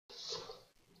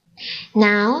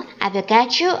Now, I will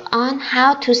guide you on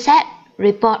how to set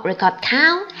report record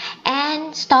count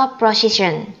and stop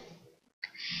position.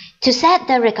 To set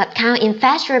the record count in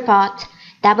Fetch Report,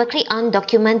 double-click on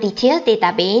Document Details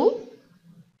data pane.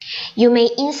 You may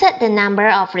insert the number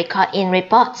of records in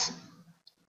reports.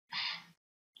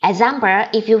 Example,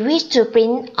 if you wish to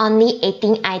print only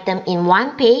 18 items in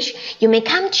one page, you may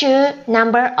come to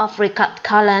number of record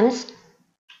columns,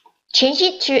 change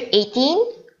it to 18,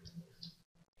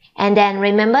 and then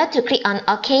remember to click on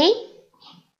OK.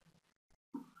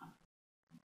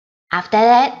 After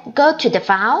that, go to the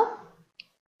file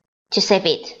to save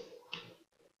it.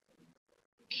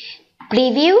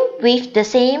 Preview with the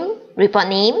same report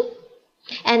name,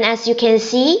 and as you can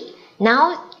see,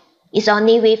 now it's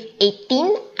only with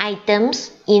 18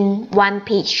 items in one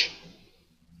page.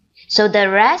 So the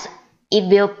rest, it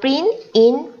will print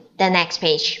in the next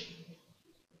page.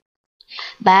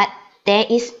 But there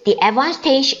is the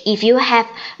advantage if you have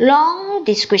long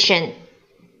description.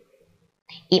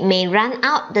 It may run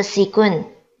out the sequence.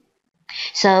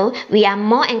 So we are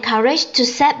more encouraged to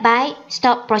set by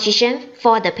stop position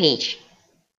for the page.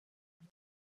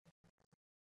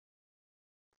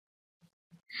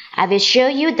 I will show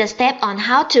you the step on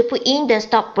how to put in the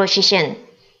stop position.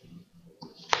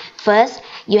 First,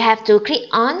 you have to click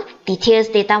on Details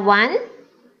Data 1.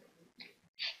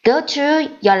 Go to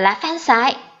your left-hand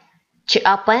side to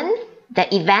open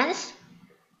the events,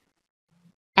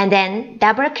 and then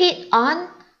double-click on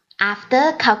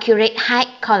After Calculate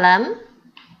Height column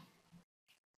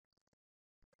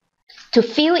to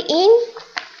fill in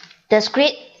the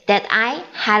script that I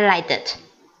highlighted.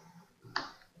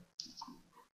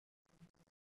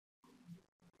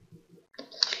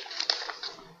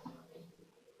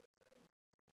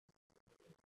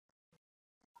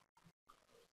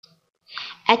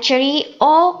 Actually,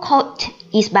 all code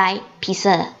is by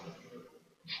pixel.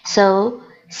 So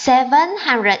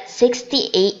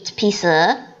 768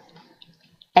 pixels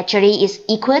actually is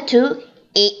equal to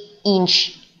 8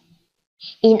 inch.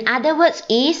 In other words,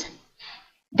 is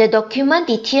the document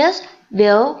details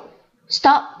will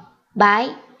stop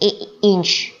by 8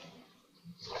 inch.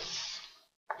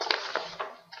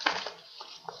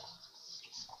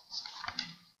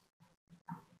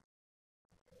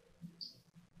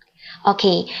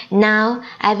 Okay, now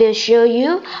I will show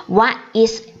you what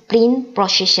is print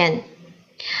position.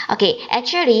 Okay,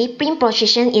 actually print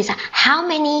position is how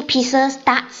many pieces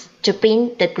starts to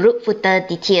print the group footer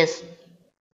details.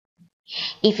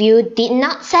 If you did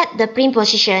not set the print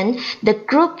position, the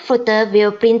group footer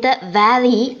will print the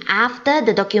value after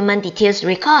the document details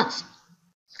records.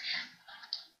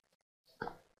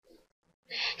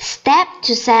 Step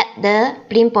to set the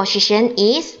print position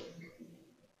is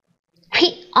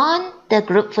click on the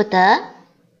group footer,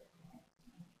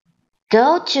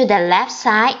 go to the left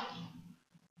side,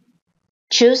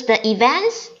 choose the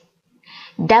events,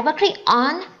 double-click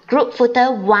on group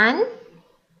footer 1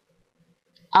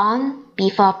 on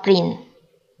before print.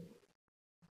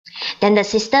 Then the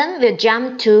system will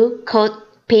jump to code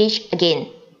page again.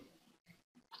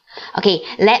 Okay,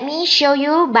 let me show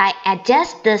you by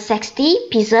adjust the 60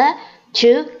 pixel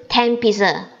to 10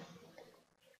 pixel.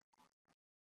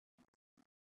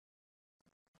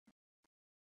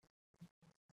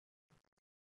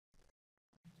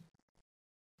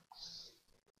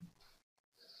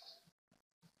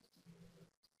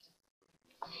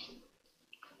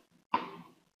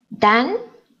 Done,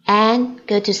 and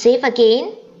go to save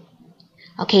again.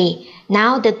 Okay,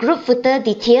 now the group footer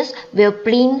details will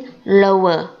print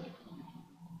lower.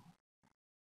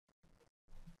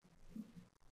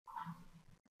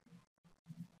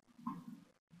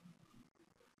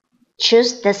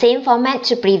 Choose the same format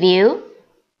to preview.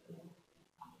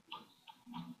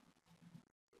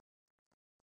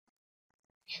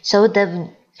 So the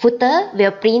footer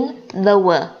will print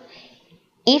lower.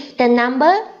 If the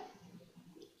number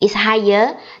is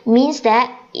higher, means that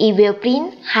it will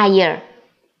print higher.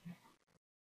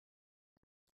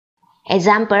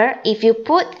 Example, if you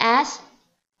put as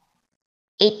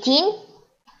 18,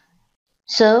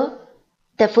 so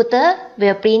the footer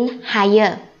will print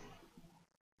higher.